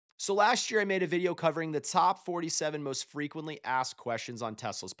So last year I made a video covering the top 47 most frequently asked questions on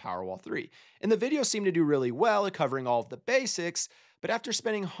Tesla's Powerwall 3. And the video seemed to do really well at covering all of the basics, but after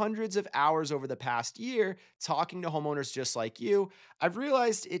spending hundreds of hours over the past year talking to homeowners just like you, I've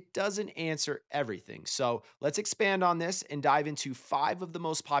realized it doesn't answer everything. So let's expand on this and dive into 5 of the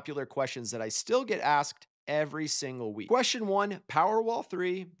most popular questions that I still get asked every single week. Question 1, Powerwall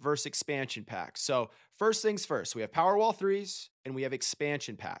 3 versus expansion packs. So first things first, we have Powerwall 3s and we have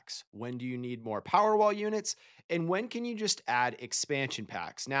expansion packs. When do you need more Powerwall units? And when can you just add expansion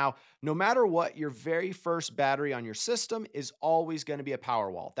packs? Now, no matter what, your very first battery on your system is always going to be a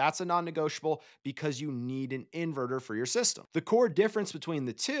Powerwall. That's a non-negotiable because you need an inverter for your system. The core difference between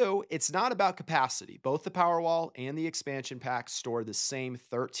the two, it's not about capacity. Both the Powerwall and the expansion pack store the same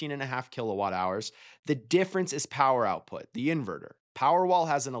 13.5 kilowatt hours. The difference is power output, the inverter. Powerwall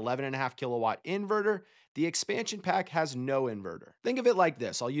has an 11.5 kilowatt inverter. The expansion pack has no inverter. Think of it like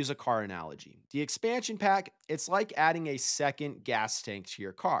this. I'll use a car analogy. The expansion pack, it's like adding a second gas tank to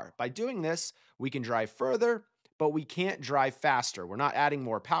your car. By doing this, we can drive further, but we can't drive faster. We're not adding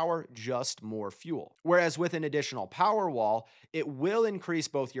more power, just more fuel. Whereas with an additional Powerwall, it will increase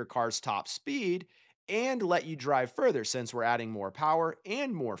both your car's top speed and let you drive further since we're adding more power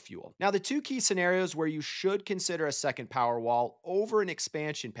and more fuel. Now, the two key scenarios where you should consider a second Powerwall over an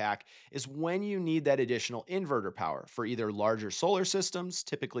expansion pack is when you need that additional inverter power for either larger solar systems,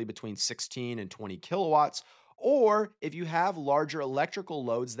 typically between 16 and 20 kilowatts, or if you have larger electrical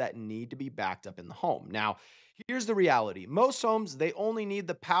loads that need to be backed up in the home. Now, here's the reality. Most homes, they only need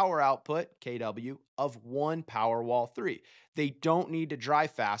the power output, kW, of one Powerwall 3. They don't need to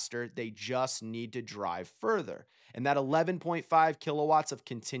drive faster, they just need to drive further. And that 11.5 kilowatts of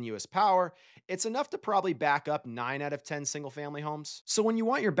continuous power, it's enough to probably back up 9 out of 10 single-family homes. So when you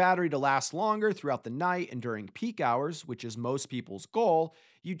want your battery to last longer throughout the night and during peak hours, which is most people's goal,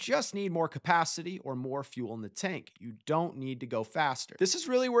 you just need more capacity or more fuel in the tank. You don't need to go faster. This is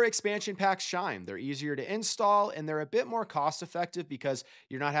really where expansion packs shine. They're easier to install and they're a bit more cost effective because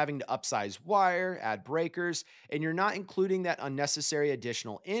you're not having to upsize wire, add breakers, and you're not including that unnecessary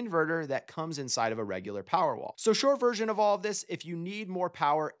additional inverter that comes inside of a regular Powerwall. So short version of all of this, if you need more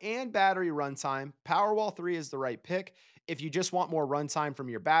power and battery runtime, Powerwall 3 is the right pick. If you just want more runtime from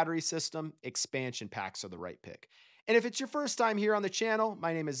your battery system, expansion packs are the right pick. And if it's your first time here on the channel,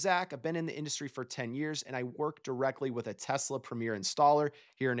 my name is Zach. I've been in the industry for 10 years and I work directly with a Tesla Premier installer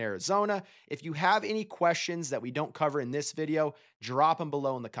here in Arizona. If you have any questions that we don't cover in this video, drop them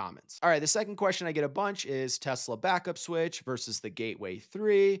below in the comments. All right, the second question I get a bunch is Tesla backup switch versus the Gateway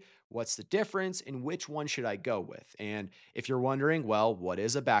 3. What's the difference and which one should I go with? And if you're wondering, well, what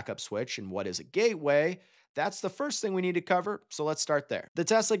is a backup switch and what is a gateway? That's the first thing we need to cover, so let's start there. The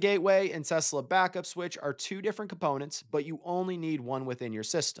Tesla Gateway and Tesla Backup Switch are two different components, but you only need one within your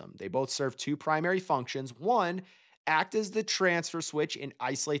system. They both serve two primary functions. One, act as the transfer switch and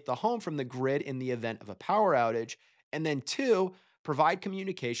isolate the home from the grid in the event of a power outage. And then two, provide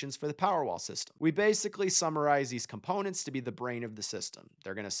communications for the Powerwall system. We basically summarize these components to be the brain of the system.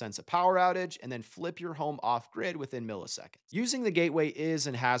 They're going to sense a power outage and then flip your home off grid within milliseconds. Using the gateway is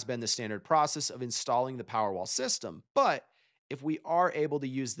and has been the standard process of installing the Powerwall system, but if we are able to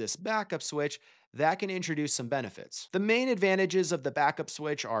use this backup switch, that can introduce some benefits. The main advantages of the backup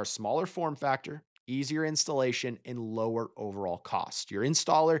switch are smaller form factor, easier installation, and lower overall cost. Your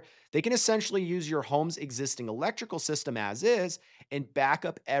installer, they can essentially use your home's existing electrical system as is and back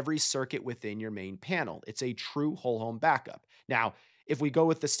up every circuit within your main panel. It's a true whole home backup. Now, if we go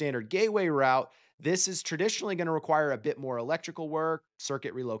with the standard gateway route, this is traditionally going to require a bit more electrical work,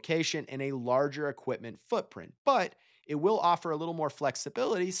 circuit relocation, and a larger equipment footprint. But it will offer a little more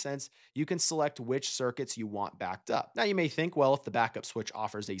flexibility since you can select which circuits you want backed up. Now, you may think, well, if the backup switch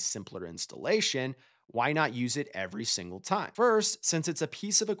offers a simpler installation, why not use it every single time? First, since it's a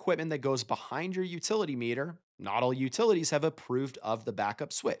piece of equipment that goes behind your utility meter, not all utilities have approved of the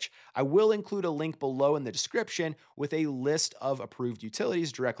backup switch. I will include a link below in the description with a list of approved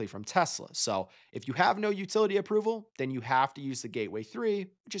utilities directly from Tesla. So if you have no utility approval, then you have to use the Gateway 3,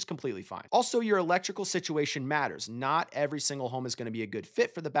 which is completely fine. Also, your electrical situation matters. Not every single home is going to be a good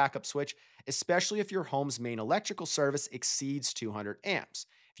fit for the backup switch, especially if your home's main electrical service exceeds 200 amps.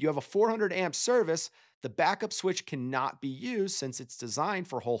 If you have a 400 amp service, the backup switch cannot be used since it's designed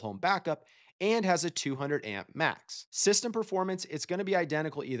for whole home backup and has a 200 amp max. System performance, it's going to be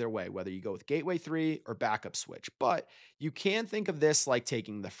identical either way, whether you go with Gateway 3 or backup switch. But you can think of this like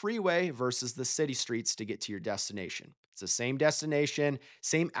taking the freeway versus the city streets to get to your destination. It's the same destination,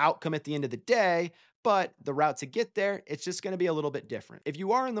 same outcome at the end of the day, but the route to get there, it's just going to be a little bit different. If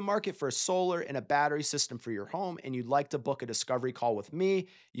you are in the market for solar and a battery system for your home and you'd like to book a discovery call with me,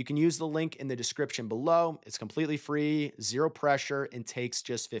 you can use the link in the description below. It's completely free, zero pressure, and takes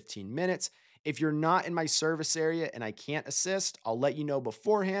just 15 minutes. If you're not in my service area and I can't assist, I'll let you know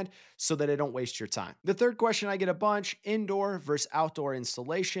beforehand so that I don't waste your time. The third question I get a bunch: indoor versus outdoor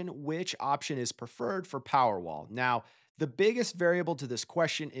installation, which option is preferred for Powerwall? Now, the biggest variable to this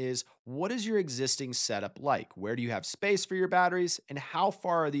question is, what is your existing setup like? Where do you have space for your batteries? And how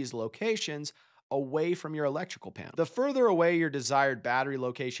far are these locations away from your electrical panel? The further away your desired battery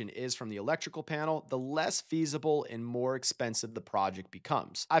location is from the electrical panel, the less feasible and more expensive the project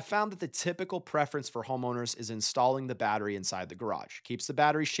becomes. I've found that the typical preference for homeowners is installing the battery inside the garage. Keeps the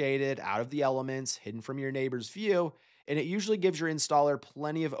battery shaded, out of the elements, hidden from your neighbor's view, and it usually gives your installer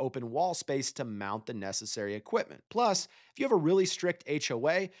plenty of open wall space to mount the necessary equipment. Plus, if you have a really strict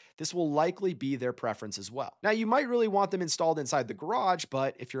HOA, this will likely be their preference as well. Now, you might really want them installed inside the garage,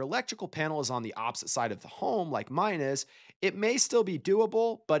 but if your electrical panel is on the opposite side of the home, like mine is, it may still be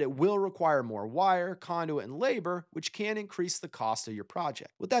doable, but it will require more wire, conduit, and labor, which can increase the cost of your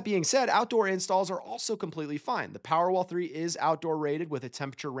project. With that being said, outdoor installs are also completely fine. The Powerwall 3 is outdoor rated with a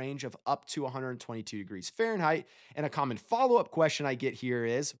temperature range of up to 122 degrees Fahrenheit, and a common follow-up question I get here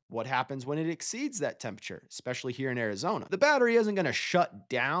is, what happens when it exceeds that temperature, especially here in Arizona? The battery isn't going to shut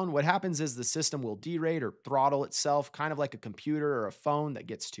down. What happens is the system will derate or throttle itself, kind of like a computer or a phone that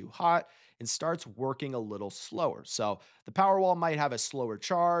gets too hot and starts working a little slower. So the Powerwall might have a slower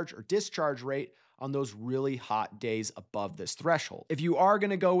charge or discharge rate on those really hot days above this threshold. If you are going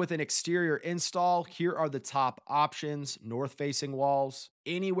to go with an exterior install, here are the top options: north-facing walls,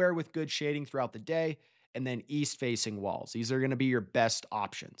 anywhere with good shading throughout the day, and then east-facing walls. These are going to be your best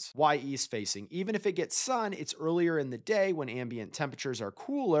options. Why east-facing? Even if it gets sun, it's earlier in the day when ambient temperatures are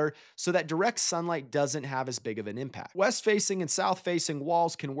cooler, so that direct sunlight doesn't have as big of an impact. West-facing and south-facing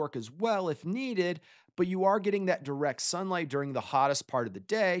walls can work as well if needed, but you are getting that direct sunlight during the hottest part of the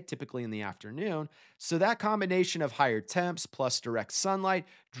day, typically in the afternoon. So that combination of higher temps plus direct sunlight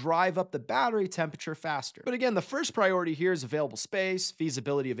drive up the battery temperature faster. But again, the first priority here is available space,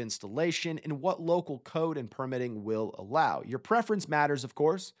 feasibility of installation, and what local code and permitting will allow. Your preference matters, of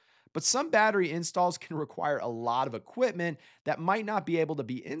course, but some battery installs can require a lot of equipment that might not be able to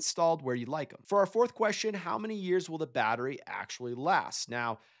be installed where you'd like them. For our fourth question, how many years will the battery actually last?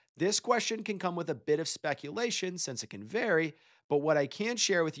 Now, this question can come with a bit of speculation since it can vary, but what I can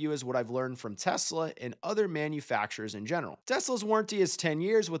share with you is what I've learned from Tesla and other manufacturers in general. Tesla's warranty is 10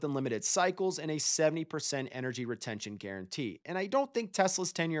 years with unlimited cycles and a 70% energy retention guarantee. And I don't think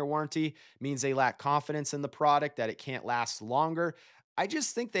Tesla's 10-year warranty means they lack confidence in the product, that it can't last longer. I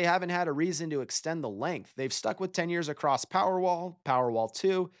just think they haven't had a reason to extend the length. They've stuck with 10 years across Powerwall, Powerwall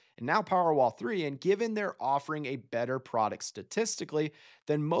 2, and now Powerwall 3, and given they're offering a better product statistically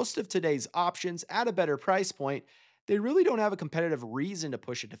than most of today's options at a better price point, they really don't have a competitive reason to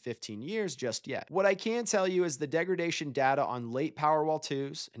push it to 15 years just yet. What I can tell you is the degradation data on late Powerwall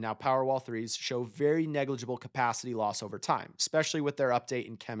 2s and now Powerwall 3s show very negligible capacity loss over time, especially with their update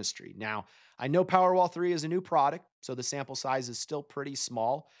in chemistry. Now, I know Powerwall 3 is a new product, so the sample size is still pretty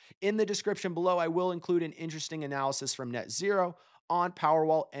small. In the description below, I will include an interesting analysis from Netzero on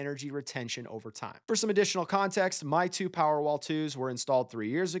Powerwall energy retention over time. For some additional context, my two Powerwall 2s were installed 3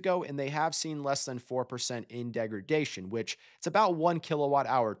 years ago, and they have seen less than 4% in degradation, which it's about 1 kilowatt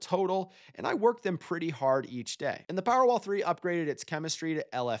hour total, and I work them pretty hard each day. And the Powerwall 3 upgraded its chemistry to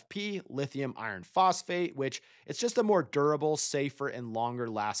LFP, lithium iron phosphate, which it's just a more durable, safer, and longer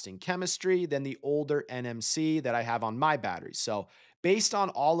lasting chemistry than the older NMC that I have on my batteries. So based on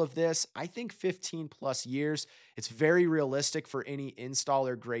all of this, I think 15 plus years, it's very realistic for any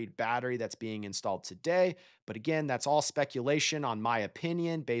installer grade battery that's being installed today. But again, that's all speculation on my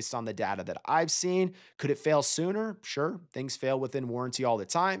opinion based on the data that I've seen. Could it fail sooner? Sure. Things fail within warranty all the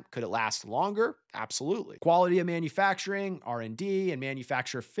time. Could it last longer? Absolutely. Quality of manufacturing, R&D, and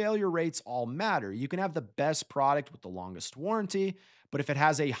manufacturer failure rates all matter. You can have the best product with the longest warranty, but if it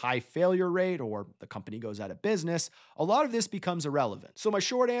has a high failure rate or the company goes out of business, a lot of this becomes irrelevant. So my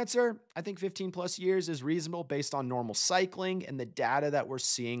short answer, I think 15 plus years is reasonable based on normal cycling and the data that we're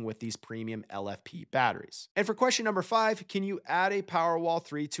seeing with these premium LFP batteries. And for question number 5, can you add a Powerwall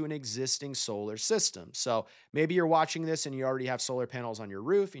 3 to an existing solar system? So maybe you're watching this and you already have solar panels on your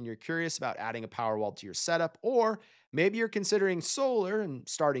roof and you're curious about adding a Powerwall to your setup, or maybe you're considering solar and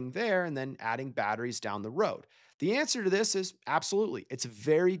starting there and then adding batteries down the road. The answer to this is absolutely. It's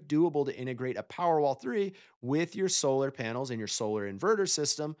very doable to integrate a Powerwall 3 with your solar panels and your solar inverter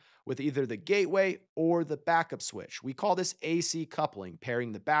system with either the gateway or the backup switch. We call this AC coupling,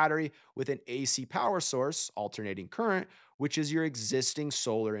 pairing the battery with an AC power source, alternating current, which is your existing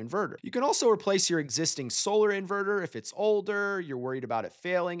solar inverter. You can also replace your existing solar inverter if it's older, you're worried about it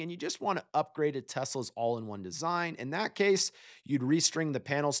failing, and you just want to upgrade to Tesla's all-in-one design. In that case, you'd restring the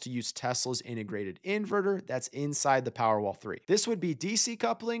panels to use Tesla's integrated inverter that's inside the Powerwall 3. This would be DC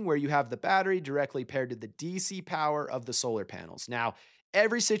coupling, where you have the battery directly paired to the DC power of the solar panels. Now,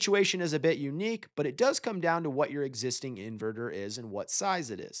 every situation is a bit unique, but it does come down to what your existing inverter is and what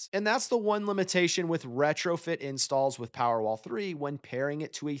size it is. And that's the one limitation with retrofit installs with Powerwall 3 when pairing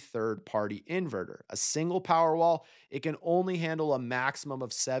it to a third-party inverter. A single Powerwall, it can only handle a maximum of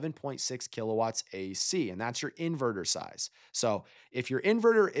 7.6 kilowatts AC, and that's your inverter size. So if your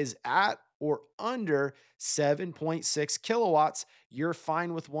inverter is at or under 7.6 kilowatts, you're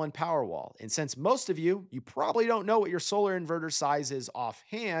fine with one Powerwall. And since most of you probably don't know what your solar inverter size is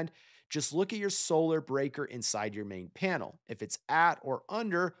offhand, just look at your solar breaker inside your main panel. If it's at or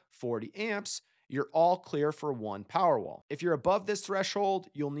under 40 amps, you're all clear for one Powerwall. If you're above this threshold,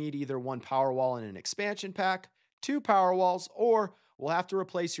 you'll need either one Powerwall and an expansion pack, two Powerwalls, or we'll have to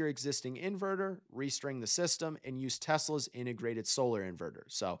replace your existing inverter, restring the system, and use Tesla's integrated solar inverter.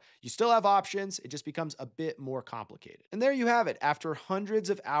 So you still have options, it just becomes a bit more complicated. And there you have it. After hundreds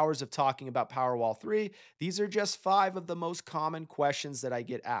of hours of talking about Powerwall 3, these are just 5 of the most common questions that I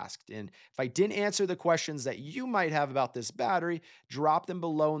get asked. And if I didn't answer the questions that you might have about this battery, drop them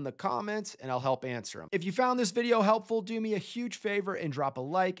below in the comments and I'll help answer them. If you found this video helpful, do me a huge favor and drop a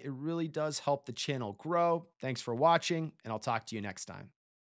like. It really does help the channel grow. Thanks for watching, and I'll talk to you next time.